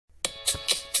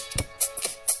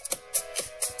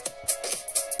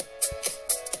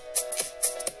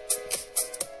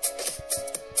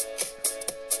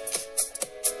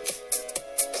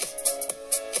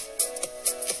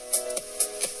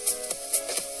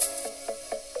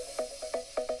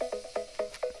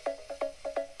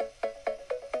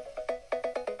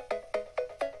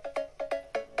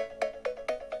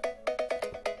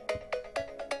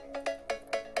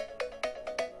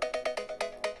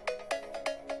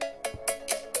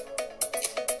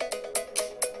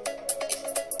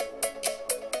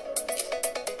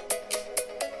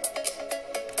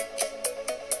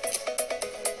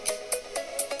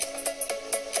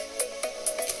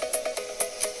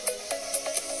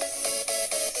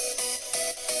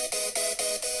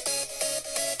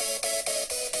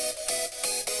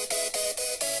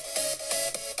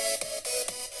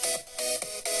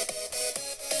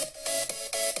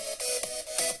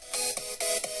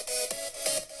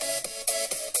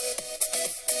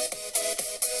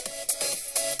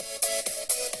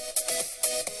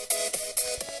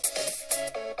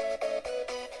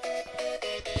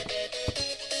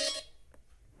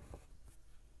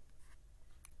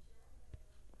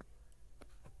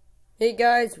Hey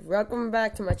guys, welcome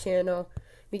back to my channel.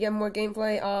 We get more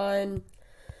gameplay on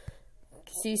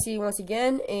CC once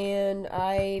again, and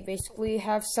I basically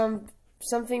have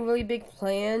something really big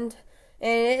planned,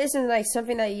 and it isn't like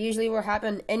something that usually will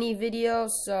happen in any video.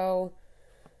 So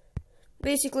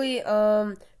basically,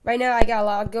 right now I got a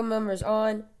lot of good members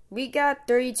on. We got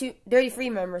 33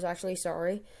 members actually.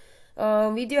 Sorry,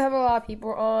 we do have a lot of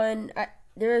people on.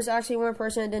 There's actually one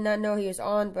person I did not know he was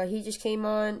on, but he just came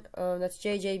on. That's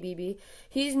JJBB.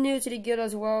 He's new to the guild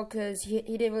as well, because he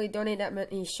didn't really donate that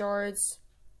many shards.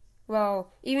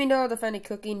 Well, even though the Defending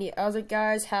Cooking, the other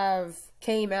guys have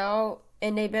came out,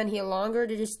 and they've been here longer,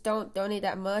 they just don't donate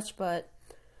that much, but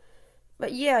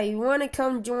yeah, you want to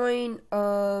come join,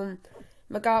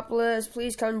 Megapolis,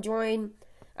 please come join.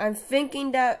 I'm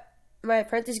thinking that my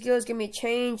apprentice guild is going to be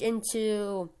changed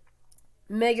into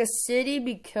Mega City,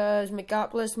 because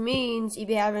Megapolis means, if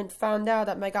you haven't found out,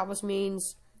 that Megapolis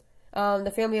means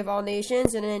the family of all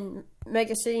nations, and then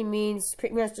Mega City means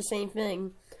pretty much the same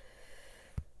thing.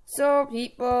 So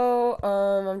people,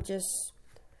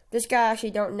 this guy I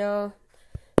actually don't know.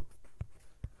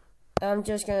 I'm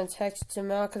just gonna text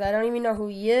him out because I don't even know who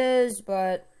he is,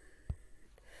 but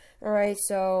alright,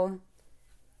 so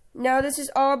now this is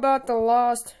all about the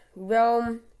Lost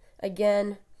Realm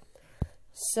again.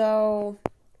 So,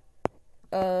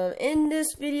 in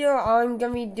this video, I'm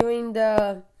going to be doing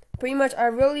pretty much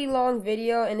a really long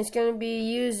video, and it's going to be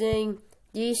using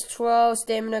these 12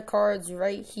 stamina cards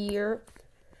right here.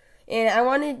 And I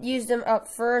want to use them up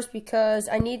first because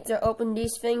I need to open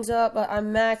these things up, but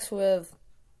I'm maxed with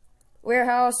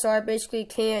warehouse, so I basically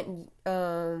can't,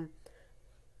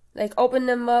 like, open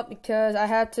them up because I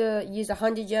have to use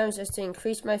 100 gems just to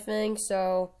increase my thing,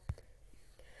 So,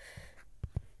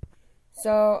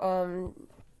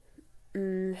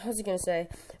 how's it gonna say?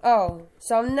 Oh,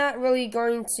 so I'm not really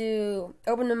going to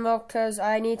open them up because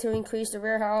I need to increase the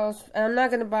warehouse, and I'm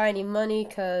not gonna buy any money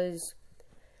because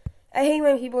I hate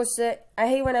when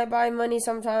I buy money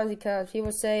sometimes because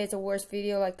people say it's the worst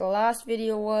video, like the last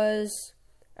video was.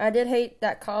 I did hate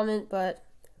that comment, but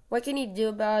what can you do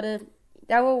about it?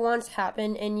 That will once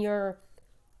happen in your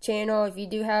channel if you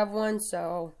do have one,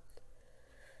 so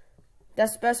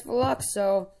that's best of luck.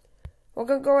 So we're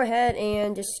going to go ahead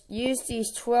and just use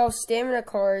these 12 stamina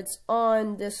cards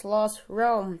on this Lost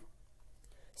Realm.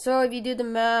 So if you do the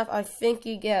math, I think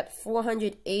you get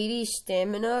 480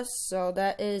 stamina, so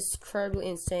that is incredibly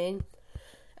insane.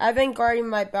 I've been guarding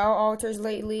my battle altars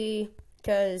lately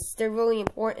because they're really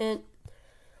important.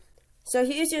 So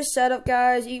here's your setup,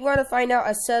 guys. You want to find out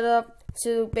a setup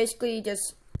to basically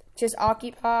just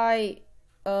occupy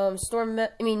Lost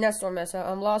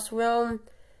Realm.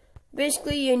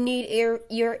 Basically, you need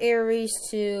your Aries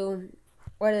to,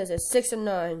 6 or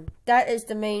 9. That is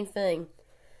the main thing.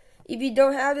 If you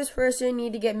don't have this person, you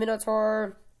need to get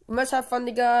Minotaur. You must have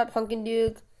Thunder God, Pumpkin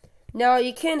Duke. Now,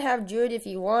 you can have Druid if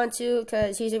you want to,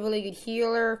 because he's a really good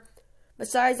healer.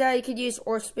 Besides that, you could use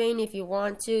Orcsbane if you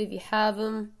want to, if you have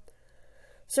him.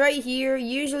 So right here,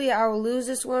 usually I will lose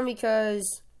this one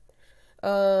because,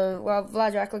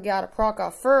 Vlad Dracula got a proc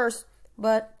off first,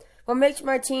 but what makes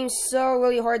my team so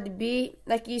really hard to beat,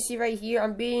 like you see right here,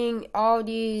 I'm beating all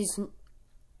these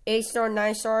 8-star,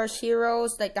 9-star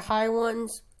heroes, like the high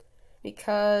ones,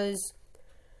 because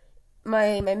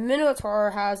my Minotaur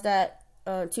has that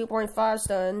 2.5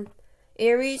 stun,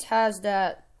 Ares has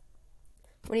that,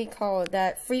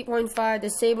 that 3.5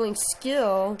 disabling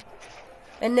skill,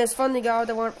 and there's Thunder God,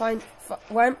 the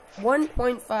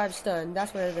 1.5 stun,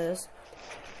 that's what it is.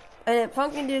 And then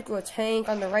Pumpkin Duke will tank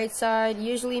on the right side,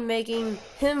 usually making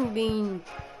him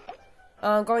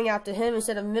going after him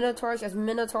instead of Minotaur, because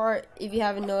Minotaur, if you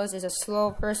haven't noticed, is a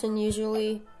slow person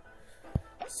usually.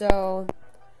 So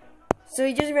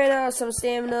he just ran out of some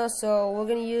stamina, so we're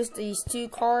going to use these 2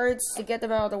 cards to get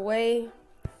them out of the way.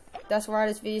 That's why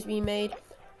this video is being made.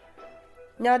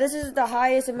 Now, this is the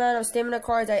highest amount of stamina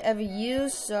cards I ever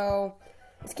used, so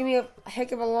it's going to be a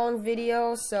heck of a long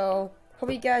video, so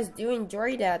hope you guys do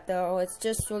enjoy that, though. It's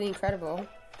just really incredible.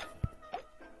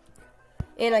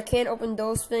 And I can't open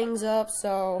those things up,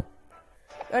 so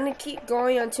I'm going to keep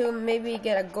going until maybe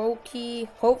get a gold key.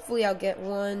 Hopefully I'll get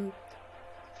one.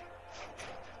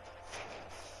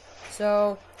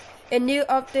 So, a new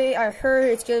update, I heard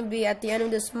it's going to be at the end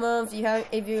of this month.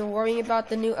 If you're worrying about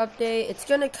the new update, it's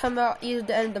going to come out either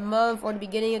the end of the month or the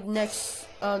beginning of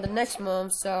the next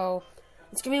month. So,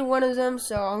 it's going to be one of them,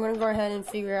 so I'm going to go ahead and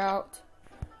figure out.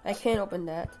 I can't open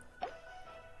that.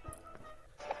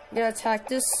 I'm going to attack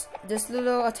this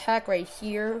little attack right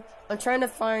here. I'm trying to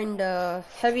find a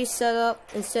heavy setup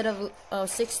instead of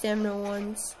 6 stamina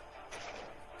ones.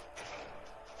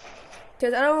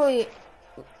 Because I don't really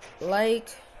like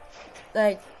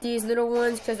these little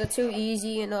ones because they're too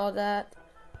easy and all that.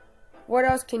 What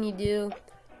else can you do?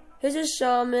 Here's a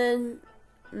shaman.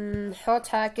 I'll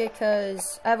attack it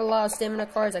because I have a lot of stamina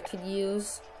cards I could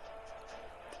use.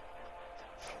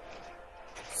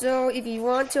 So if you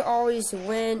want to always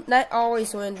win, not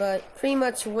always win, but pretty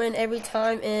much win every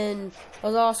time in a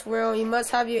Lost Realm, you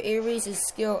must have your Ares'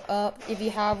 skill up if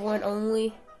you have one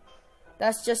only.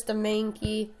 That's just the main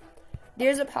key.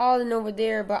 There's a paladin over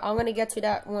there, but I'm gonna get to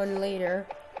that one later.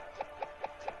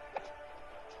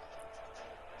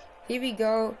 Here we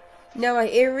go. Now my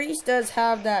Ares does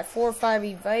have that 4-5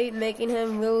 revive, making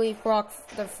him really proc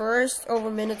the first over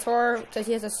Minotaur because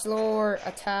he has a slower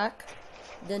attack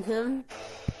than him.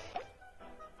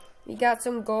 We got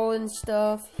some golden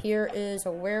stuff. Here is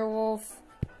a werewolf.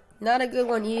 Not a good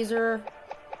one either.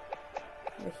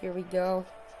 But here we go.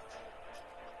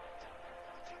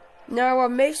 Now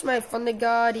what makes my Thunder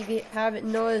God, if you haven't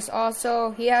noticed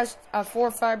also, he has a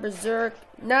 4-5 berserk.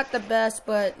 Not the best,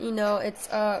 but you know, it's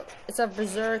a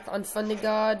berserk on Thunder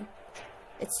God.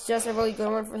 It's just a really good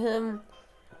one for him.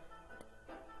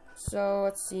 So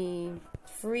let's see.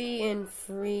 Free and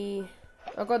free.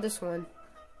 I'll go this one.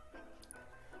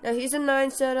 Now here's a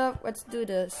 9 setup. Let's do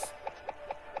this.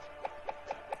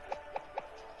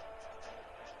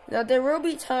 Now there will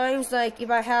be times like if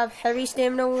I have heavy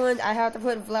stamina ones, I have to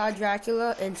put Vlad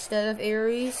Dracula instead of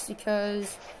Ares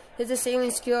because his assailing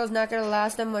skill is not gonna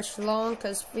last that much long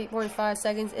because 3.5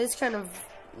 seconds is kind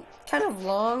of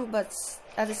long, but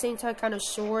at the same time kind of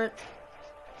short.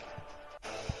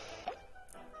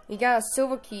 We got a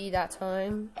silver key that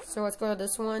time, so let's go to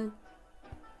this one.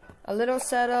 A little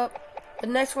setup. The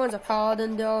next one's a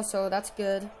paladin though, so that's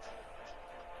good.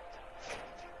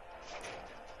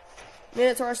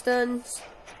 Minotaur stuns.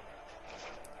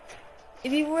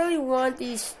 If you really want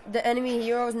the enemy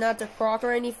heroes not to proc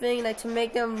or anything, like to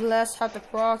make them less have to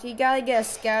proc, you gotta get a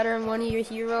scatter on one of your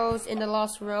heroes in the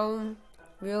Lost Realm.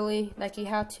 Really, like you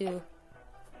have to.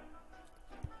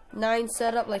 9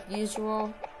 setup like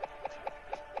usual.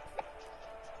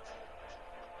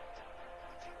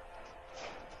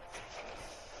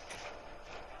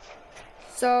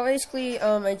 So basically,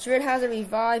 my Druid has a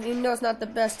revive, even though it's not the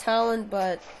best talent,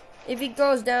 but if he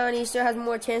goes down, he still has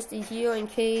more chance to heal in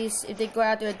case if they go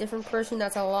after a different person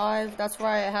that's alive. That's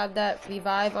why I have that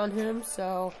revive on him.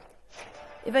 So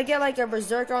if I get like a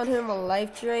berserk on him, a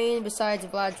life drain, besides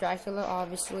Vlad Dracula,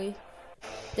 obviously,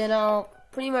 then I'll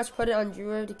pretty much put it on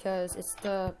Druid because it's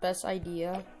the best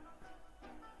idea.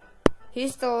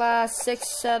 Here's the last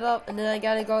 6 setup, and then I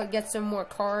gotta go get some more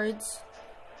cards.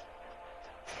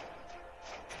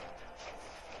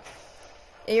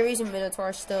 Ares and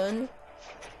Minotaur stun.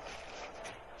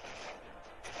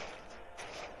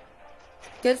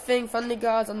 Good thing Thunder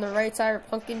God's on the right side of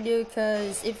Pumpkin Dude,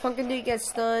 because if Pumpkin Dude gets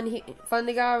stunned,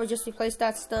 Thunder God would just replace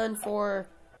that stun for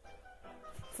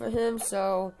him.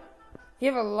 So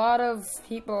you have a lot of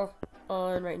people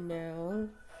on right now.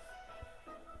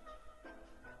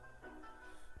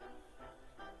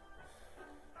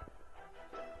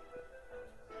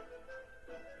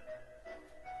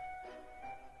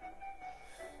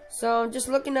 So I'm just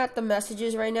looking at the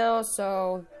messages right now,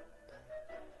 so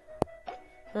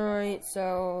alright,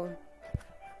 so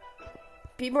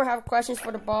people have questions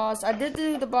for the boss. I did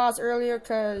do the boss earlier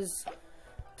cause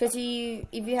if you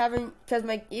haven't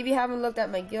looked at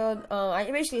my guild,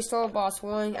 I basically sold boss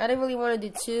 1. I didn't really want to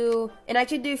do 2, and I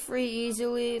could do 3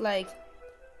 easily. Like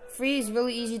 3 is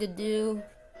really easy to do.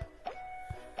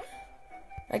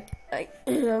 I'm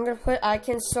gonna put I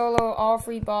can solo all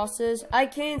 3 bosses. I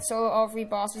can solo all 3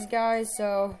 bosses, guys,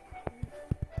 so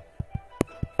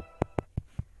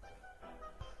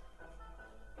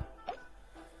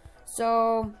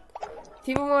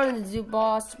people wanted to do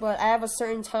boss, but I have a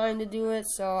certain time to do it,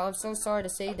 so I'm so sorry to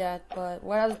say that, but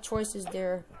what other choices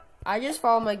there? I just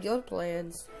follow my guild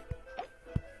plans.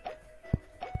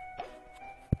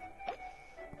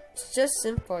 It's just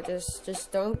simple.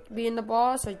 Just don't be in the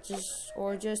boss,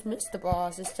 or just miss the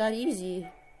boss. It's that easy.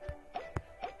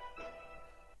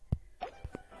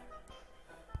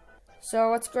 So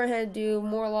let's go ahead and do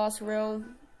more Lost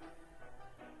Realm.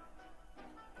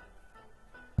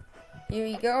 Here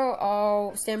we go.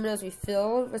 All staminas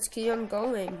refilled. Let's keep on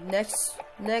going. Next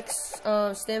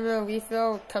stamina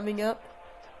refill coming up.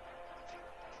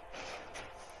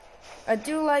 I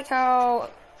do like how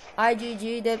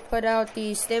IGG did put out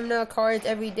the stamina cards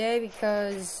every day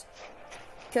because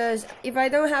if I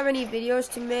don't have any videos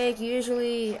to make,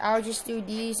 usually I'll just do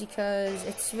these because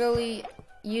it's really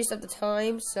used at the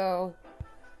time. So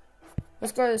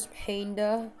let's go to this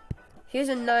Panda. Here's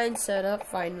a 9 setup,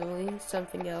 finally,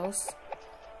 something else.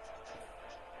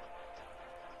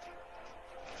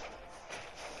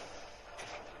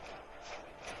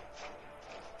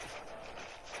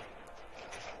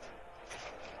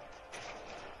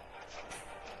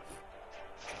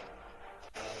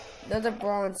 Another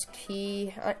bronze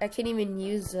key. I can't even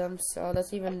use them, so it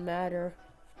doesn't even matter.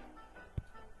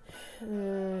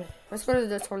 Let's go to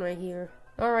this one right here.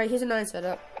 Alright, here's a 9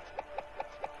 setup.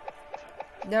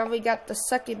 Now we got the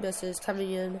succubuses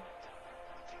coming in.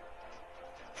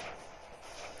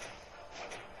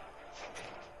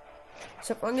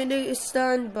 So I'm gonna do is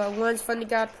stun, but once Funny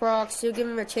God procs, you'll give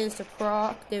him a chance to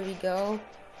proc. There we go.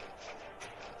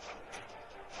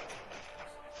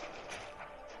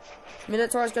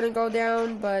 Minotaur's gonna go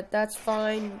down, but that's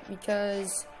fine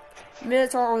because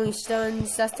Minotaur only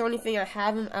stuns. That's the only thing I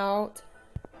have him out.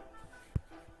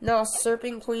 Now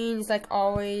Serpent Queens, like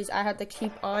always, I have to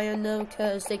keep eye on them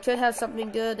because they could have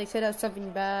something good, they could have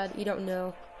something bad. You don't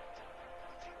know.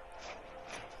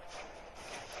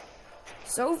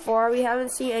 So far, we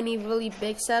haven't seen any really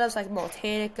big setups like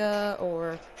Botanica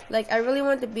or like I really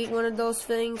want to beat one of those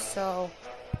things, so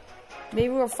maybe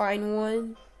we'll find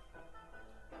one.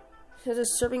 There's a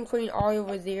Serpent Queen all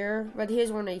over there, but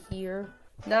here's one right here.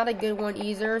 Not a good one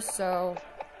either, so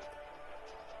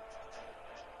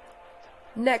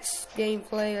next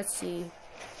gameplay, let's see.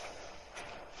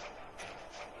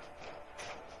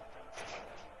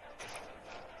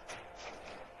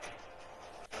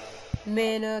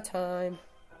 Mana time.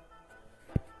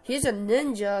 Here's a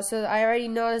ninja, so I already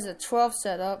know there's a 12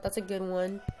 setup. That's a good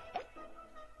one.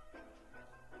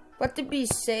 But to be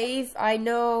safe, I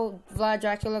know Vlad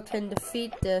Dracula can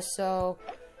defeat this, so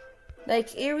like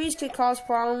Ares could cause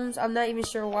problems. I'm not even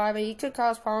sure why, but he could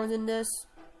cause problems in this.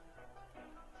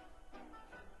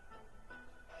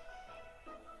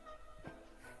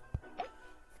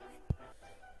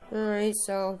 Alright,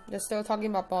 so they're still talking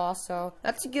about boss, so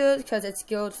that's good because it's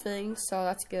guild thing, so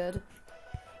that's good.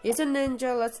 Here's a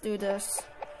ninja, let's do this.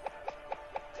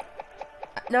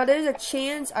 Now there's a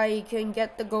chance I can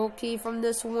get the gold key from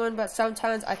this one, but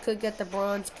sometimes I could get the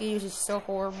bronze key, which is so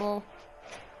horrible.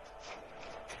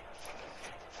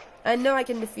 I know I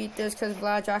can defeat this because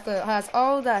Vlad Dracula has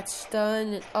all that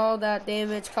stun and all that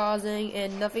damage causing,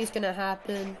 and nothing's gonna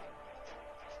happen.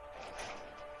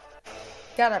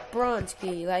 Got a bronze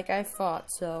key, like I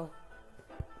thought so.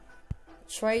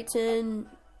 Triton.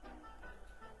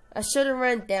 I should have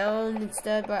ran down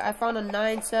instead, but I found a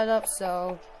 9 setup,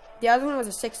 so the other one was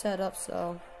a 6 setup,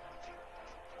 so.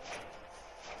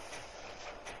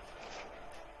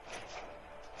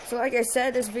 So like I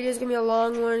said, this video is gonna be a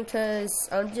long one because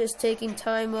I'm just taking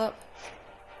time up.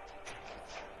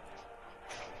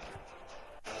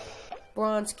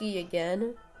 Bronze key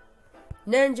again.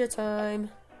 Ninja time.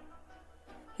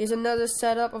 Here's another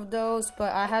setup of those,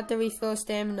 but I have to refill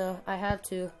stamina. I have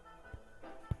to.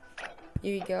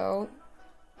 Here we go.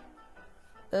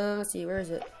 Let's see, where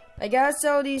is it? I gotta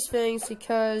sell these things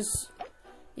because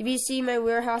if you see, my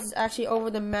warehouse is actually over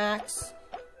the max.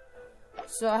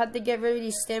 So I have to get rid of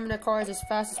these stamina cards as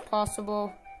fast as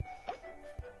possible.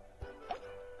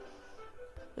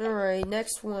 Alright,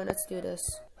 next one. Let's do this.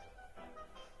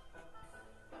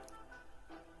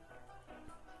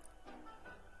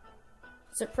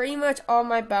 So pretty much all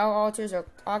my battle altars are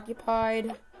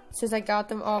occupied since I got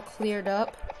them all cleared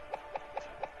up.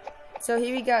 So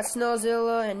here we got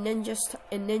Snowzilla and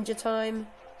Ninja Time.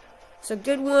 So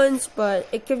good ones, but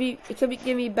it could be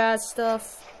giving me bad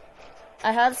stuff.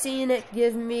 I have seen it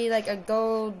give me like a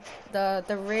gold, the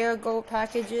rare gold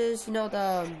packages, you know,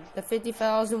 the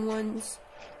 50,000 ones.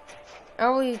 I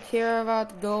don't really care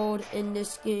about gold in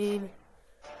this game.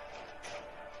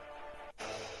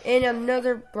 And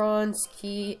another bronze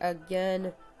key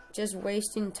again, just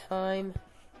wasting time.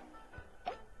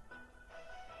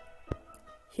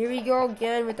 Here we go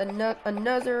again with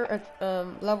another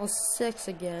level 6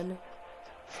 again.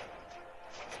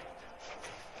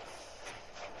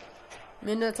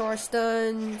 Minotaur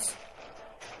stuns.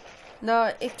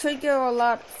 Now it could go a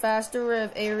lot faster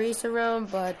with Ares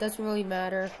around, but it doesn't really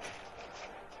matter.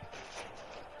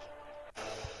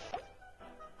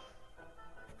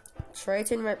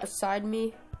 Triton right beside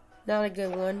me. Not a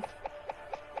good one.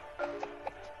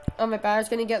 Oh, my battery's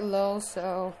gonna get low,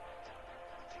 so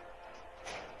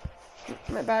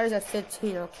my battery's at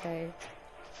 15, okay.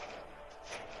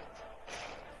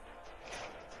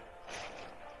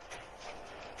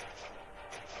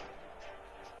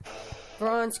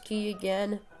 Bronze key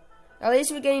again. At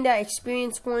least we're getting that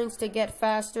experience points to get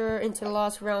faster into the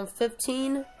last round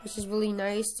 15, which is really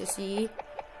nice to see.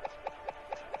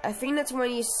 I think that's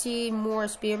when you see more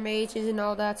spear mages and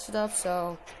all that stuff,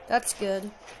 so that's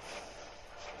good.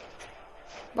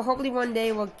 But hopefully one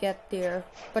day we'll get there.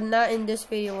 But not in this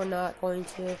video, we're not going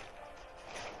to.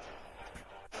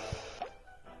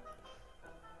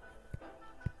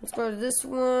 Let's go to this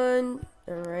one.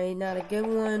 Alright, not a good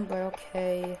one, but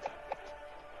okay.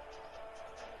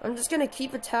 I'm just gonna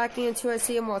keep attacking until I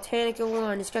see a Multanica one.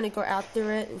 I'm just gonna go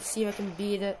after it and see if I can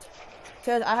beat it.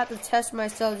 Because I have to test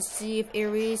myself to see if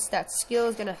Ares, that skill,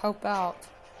 is gonna help out.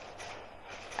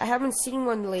 I haven't seen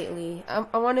one lately.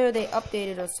 I wonder if they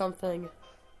updated or something.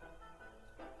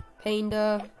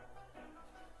 Panda.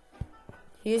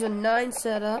 Here's a 9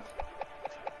 setup.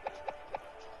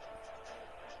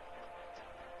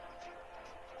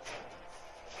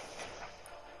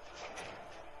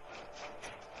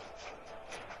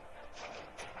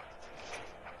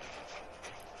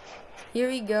 Here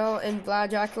we go, and Vlad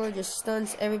Dracula just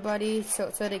stuns everybody so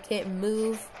they can't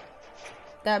move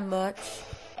that much.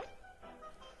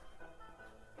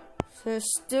 So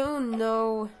there's still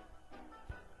no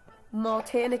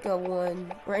Multanica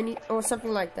one or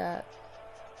something like that.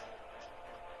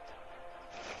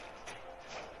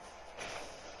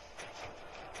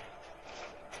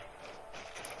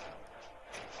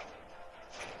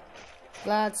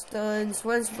 Vlad stuns.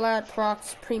 Once Vlad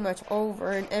procs, pretty much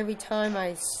over, and every time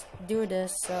I do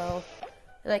this, and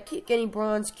I keep getting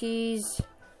bronze keys.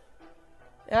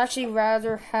 I'd actually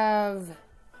rather have,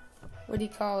 what do you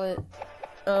call it,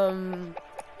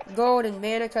 gold and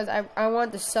mana, because I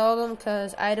want to sell them,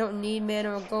 because I don't need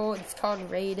mana or gold. It's called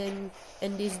raiding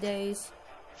in these days.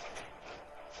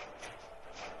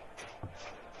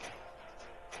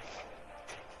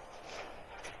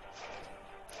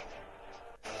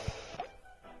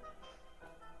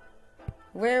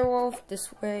 Werewolf this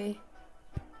way.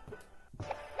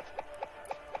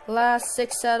 Last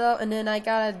 6 setup, and then I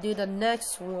gotta do the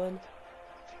next one.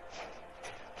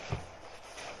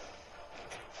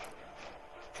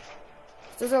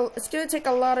 So it's gonna take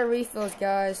a lot of refills,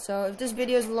 guys. So if this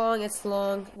video is long, it's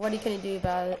long. What can you do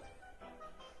about it?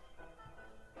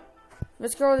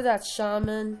 Let's go to that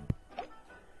shaman.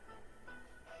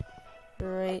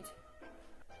 Alright.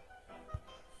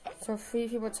 So 3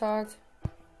 people talked.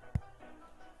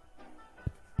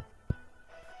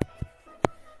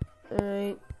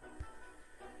 Alright.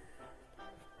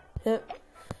 Yep.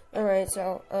 Alright,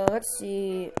 so, let's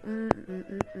see.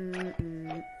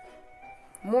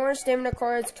 More stamina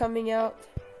cards coming out.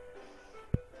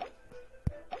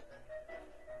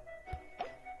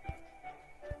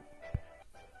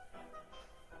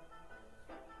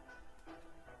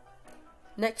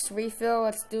 Next refill,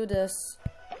 let's do this.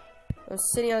 I'm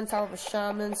sitting on top of a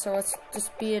shaman, so let's just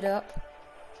speed it up.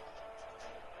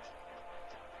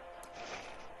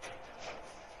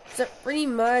 So pretty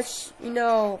much, you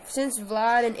know, since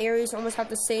Vlad and Ares almost have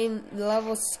the same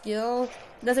level skill,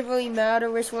 it doesn't really matter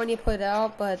which one you put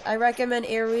out, but I recommend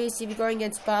Ares if you're going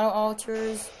against battle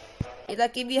altars.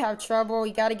 Like if you have trouble,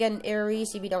 you gotta get an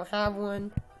Ares if you don't have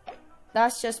one.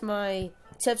 That's just my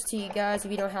tips to you guys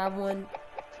if you don't have one.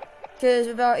 Because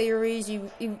without Ares, you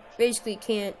basically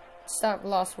can't stop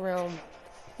Lost Realm.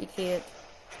 You can't.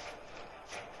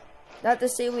 That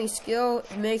disabling skill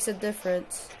makes a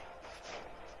difference.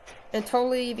 And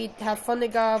totally, if you have Fun to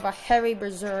God of a heavy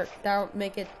berserk, that would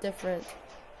make it different.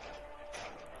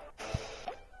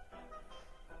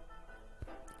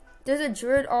 There's a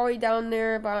druid already down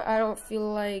there, but I don't feel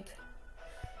like...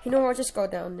 You know what, just go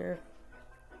down there.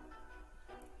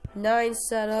 9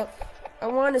 setup. I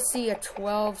want to see a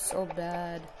 12 so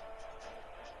bad.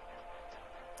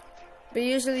 But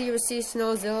usually you will see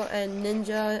Snowzilla and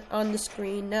Ninja on the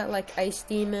screen, not like Ice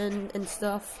Demon and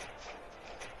stuff.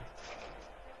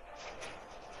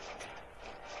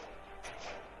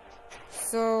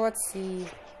 So let's see.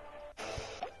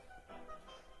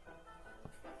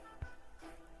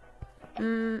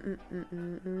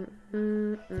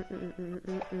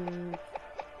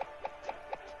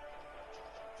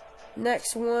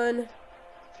 Next one.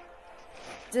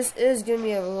 This is gonna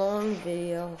be a long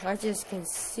video. I just can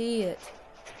see it.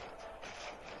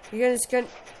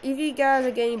 If you guys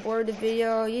are getting bored of the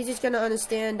video, you're just gonna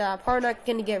understand that I'm probably not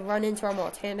gonna get run into a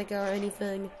Multanica or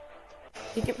anything.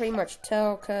 You can pretty much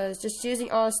tell, because just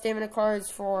using all the stamina cards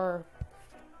for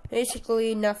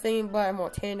basically nothing but a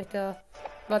Multanica.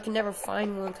 But I can never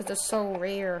find one because they're so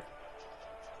rare.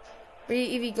 But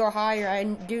if you go higher, I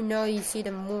do know you see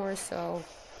them more, so.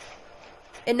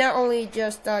 And not only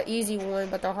just the easy one,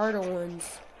 but the harder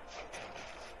ones.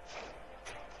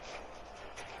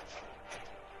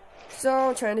 So,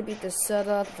 I'm trying to beat this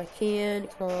setup if I can.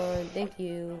 Come on, thank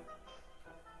you.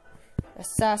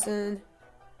 Assassin.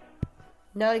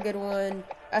 Not a good one.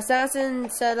 Assassin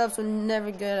setups were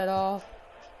never good at all.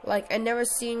 Like, I never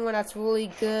seen one that's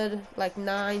really good. Like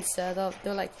 9 setup.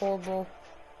 They're like horrible.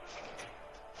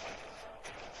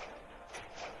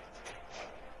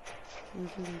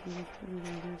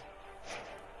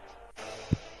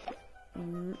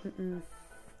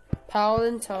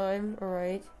 Paladin time.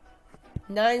 Alright.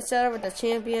 9 setup with the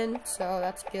champion, so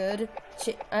that's good.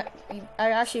 I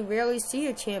actually rarely see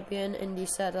a champion in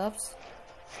these setups.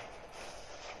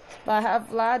 But I have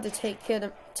Vlad to take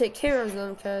care of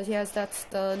them because he has that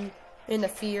stun and the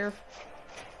fear.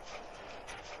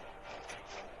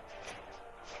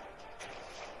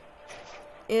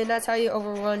 And that's how you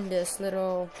overrun this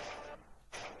little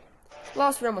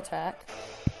Lost Realm attack.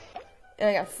 And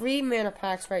I got 3 mana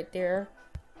packs right there.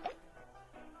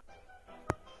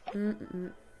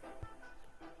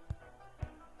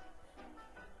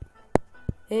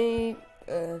 Hey,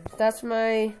 that's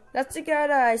the guy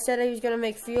that I said he was gonna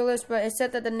make Fearless, but it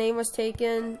said that the name was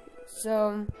taken,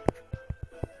 so.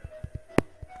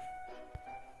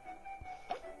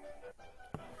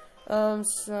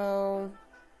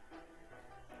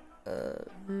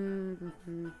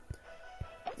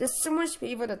 There's so much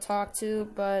people to talk to,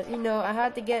 but you know, I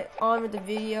had to get on with the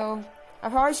video. I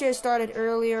probably should have started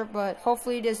earlier, but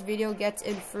hopefully this video gets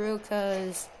in through,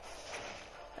 because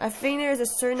I think there's a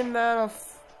certain amount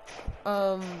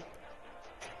of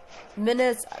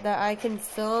minutes that I can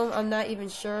film. I'm not even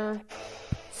sure.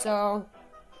 So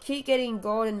keep getting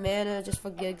gold and mana just for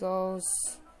giggles.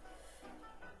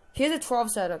 Here's a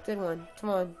 12 setup, good one. Come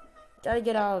on, gotta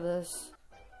get out of this.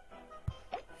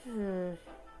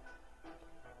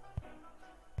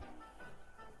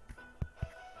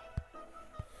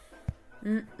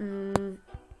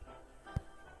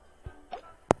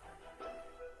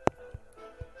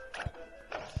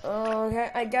 Okay,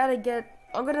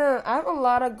 I have a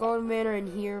lot of gold mana in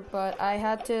here, but I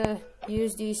had to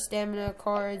use these stamina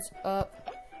cards up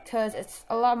because it's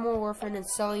a lot more worth it than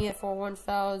selling it for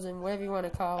 1,000, whatever you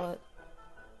want to call it.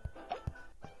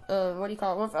 What do you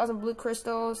call it? 1,000 blue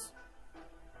crystals.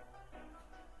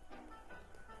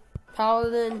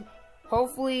 Paladin.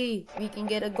 Hopefully we can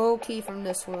get a gold key from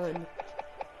this one.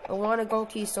 I want a gold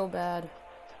key so bad.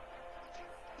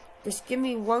 Just give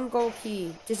me 1 gold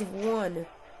key. Just 1.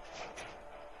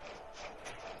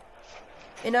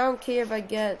 And I don't care if I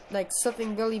get like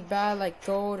something really bad like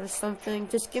gold or something.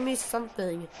 Just give me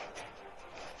something.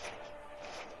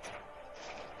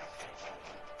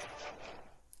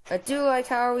 I do like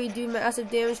how we do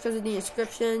massive damage because of the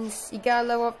inscriptions. You gotta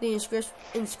level up the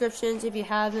inscriptions if you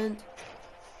haven't.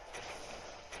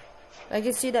 I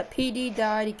can see that PD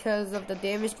died because of the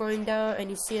damage going down, and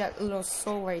you see that little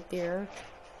soul right there.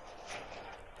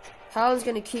 Paladin's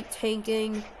gonna keep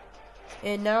tanking,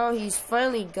 and now he's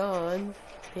finally gone.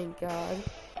 Thank God.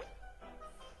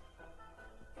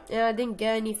 Yeah, I didn't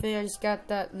get anything, I just got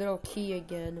that little key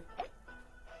again.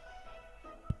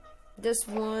 This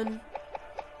one.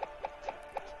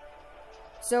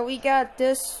 So we got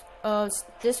this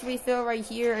refill right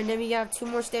here, and then we have 2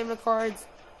 more stamina cards.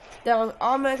 That I'm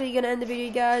automatically gonna end the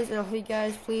video, guys, and I hope you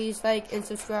guys please like and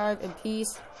subscribe, and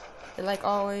peace, and like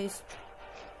always,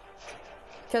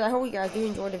 because I hope you guys do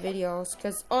enjoy the videos,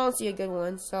 because honestly a good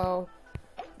one. So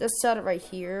this setup right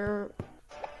here,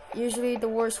 usually the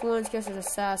worst ones because it's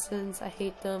assassins. I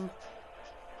hate them.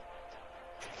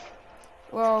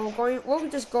 Well, we're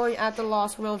just going at the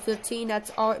Lost Realm 15.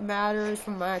 That's all it matters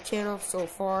from my channel so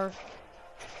far.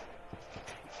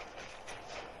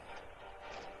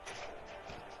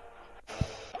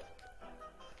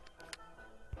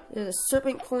 There's a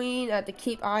Serpent Queen. I have to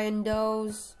keep eye on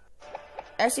those.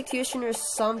 Executioner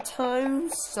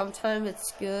sometimes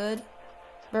it's good,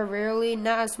 but rarely.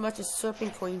 Not as much as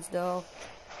Serpent Queens though.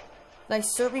 Like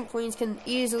Serpent Queens can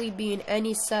easily be in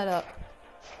any setup.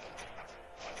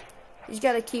 You just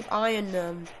gotta keep eye on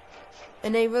them,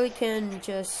 and they really can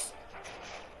just,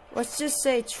 let's just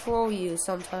say, troll you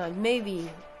sometimes. Maybe.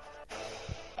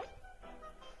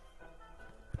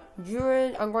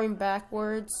 Druid, I'm going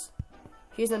backwards.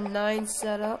 Here's a 9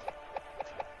 setup.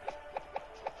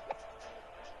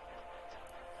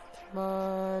 Come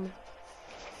on.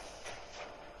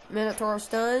 Minotaur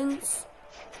stuns.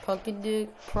 Pumpkin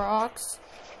Duke procs.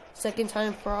 Second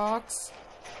time procs.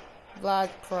 Vlad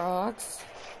procs.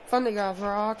 Thunder God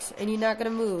procs. And you're not gonna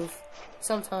move.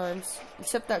 Sometimes.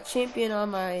 Except that champion on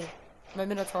my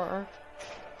Minotaur.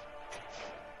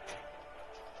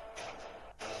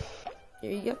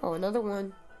 There you go. Another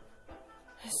one.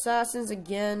 Assassins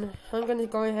again. I'm gonna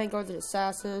go ahead and go to the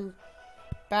assassin.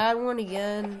 Bad one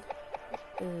again.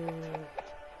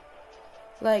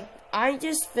 Like, I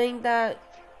just think that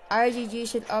IGG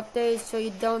should update so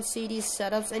you don't see these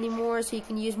setups anymore, so you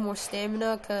can use more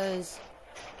stamina, because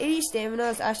 80 stamina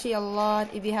is actually a lot.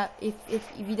 If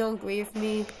you don't agree with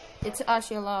me, it's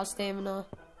actually a lot of stamina.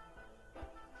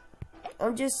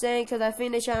 I'm just saying, because I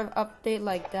think they should have an update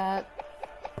like that.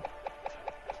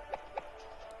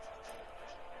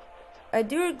 I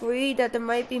do agree that there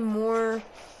might be more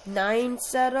 9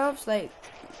 setups, like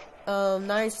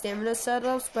 9 stamina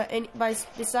setups, but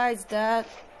besides that,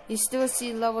 you still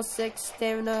see level 6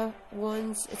 stamina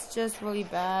ones. It's just really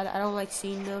bad. I don't like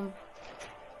seeing them.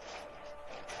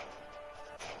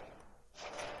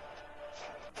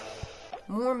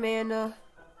 More mana.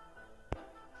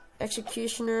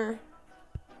 Executioner.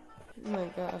 Oh my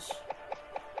gosh.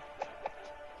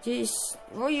 Jeez,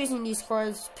 we're using these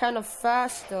cards kind of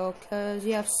fast though, because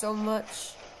we have so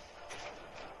much.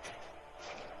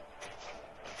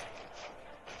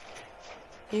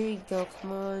 Here we go,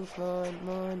 come on, come on, come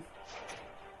on.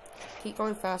 Keep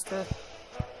going faster.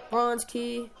 Bronze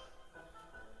key.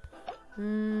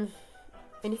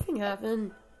 Anything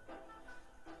happen?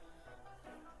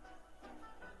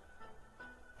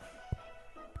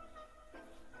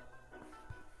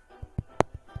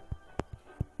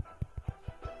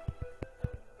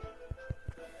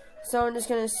 So I'm just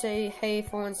gonna say hey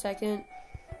for 1 second.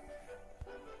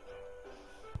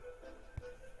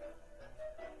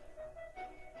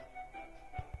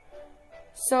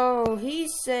 So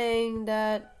he's saying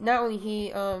that not only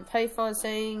he, Python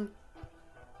saying,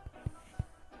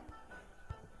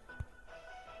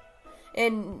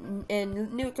 and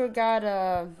Nuker got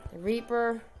a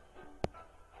Reaper.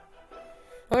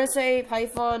 I want to say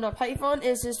Python. Python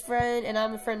is his friend, and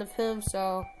I'm a friend of him.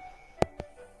 So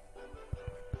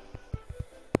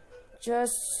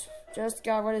just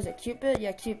got, what is it? Cupid?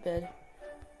 Yeah, Cupid.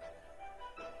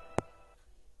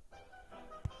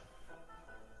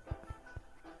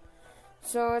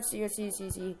 So let's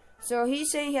see. So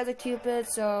he's saying he has a Cupid,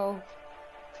 so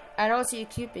I don't see a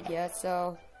Cupid yet,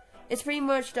 so it's pretty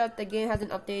much that the game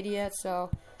hasn't updated yet, so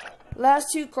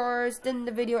last 2 cards, then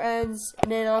the video ends,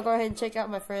 and then I'll go ahead and check out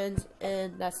my friends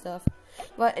and that stuff.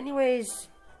 But anyways,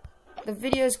 the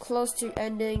video is close to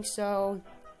ending, so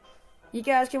you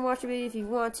guys can watch the video if you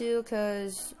want to,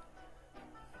 cause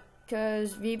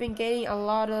we've been gaining a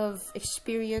lot of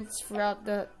experience throughout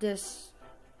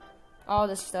all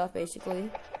this stuff, basically.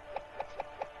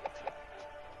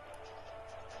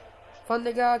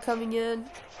 Thunder God coming in.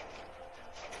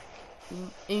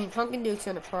 And Pumpkin Duke's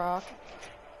gonna proc.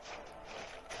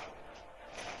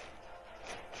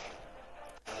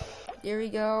 There we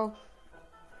go.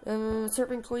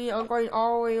 Serpent Queen, I'm going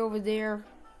all the way over there.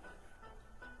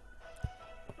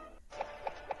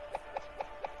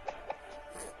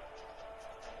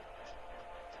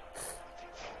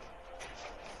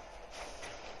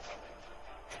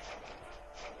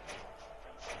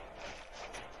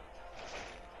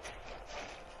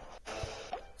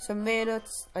 Some mana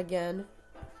again.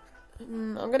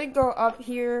 I'm gonna go up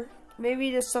here.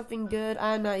 Maybe there's something good.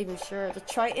 I'm not even sure. The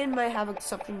Triton might have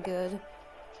something good.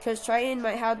 Because Triton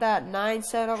might have that 9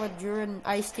 setup with Druid and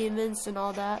Ice Demons and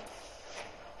all that.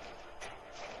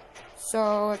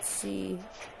 So, let's see.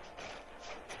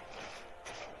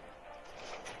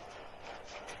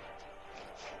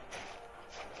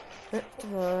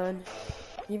 Come on.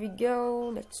 Here we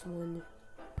go. Next one.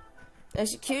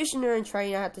 Executioner and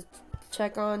Triton I have to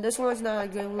check on. This one's not a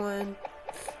good one.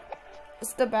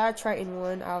 It's the bad Triton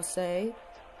one, I'll say.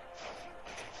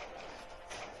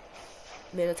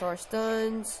 Minotaur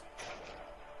stuns.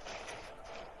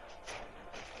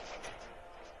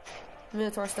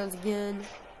 Minotaur stuns again.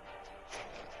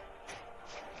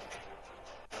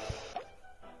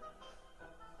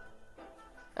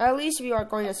 At least we are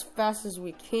going as fast as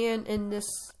we can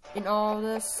in all of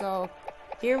this. So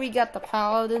here we got the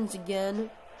Paladins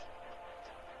again.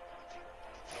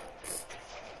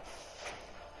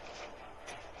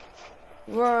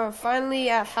 We're finally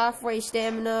at halfway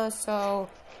stamina, so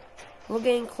we're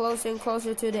getting closer and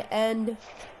closer to the end.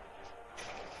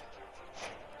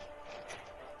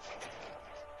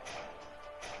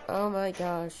 Oh my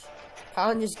gosh.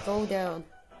 How can just go down?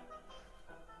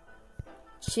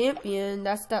 Champion,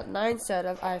 that's that 9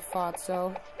 setup, I thought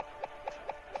so.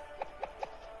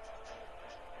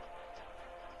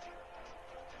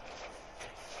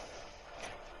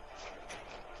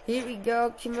 Here we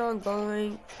go, keep on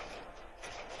going.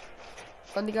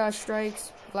 Thunder God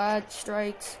strikes, Vlad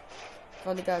strikes,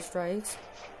 Thunder God strikes.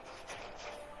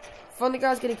 Thunder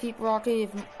God's gonna keep rocking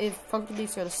if Pumpkin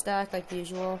Duke's gonna stack like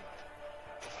usual.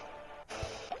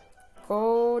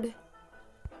 Gold.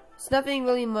 There's nothing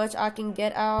really much I can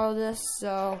get out of this,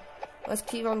 so let's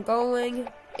keep on going.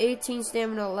 18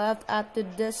 stamina left after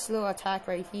this little attack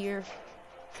right here.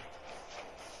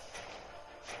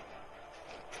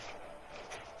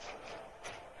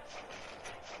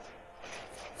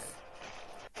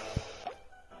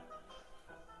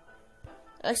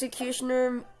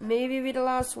 Executioner maybe be the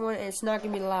last one, and it's not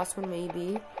gonna be the last one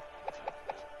maybe.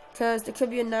 because there could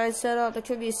be a 9 setup, there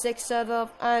could be a 6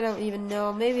 setup. I don't even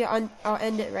know. Maybe I'll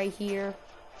end it right here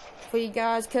for you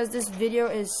guys, because this video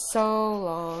is so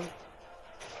long.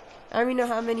 I don't even know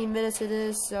how many minutes it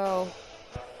is, so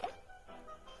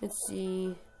let's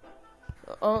see.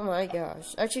 Oh my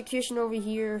gosh, execution over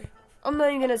here. I'm not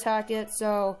even gonna attack it,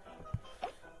 so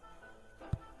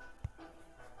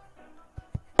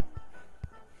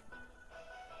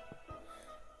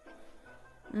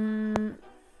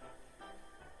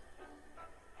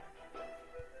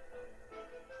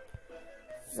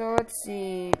so let's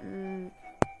see.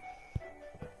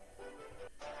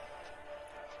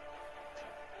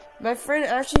 My friend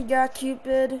actually got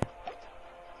Cupid.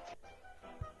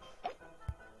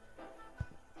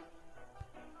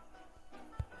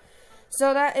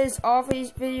 So that is all for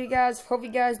this video, guys. Hope you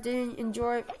guys did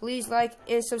enjoy it. Please like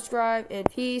and subscribe, and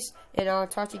peace. And I'll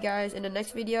talk to you guys in the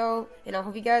next video. And I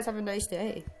hope you guys have a nice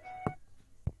day.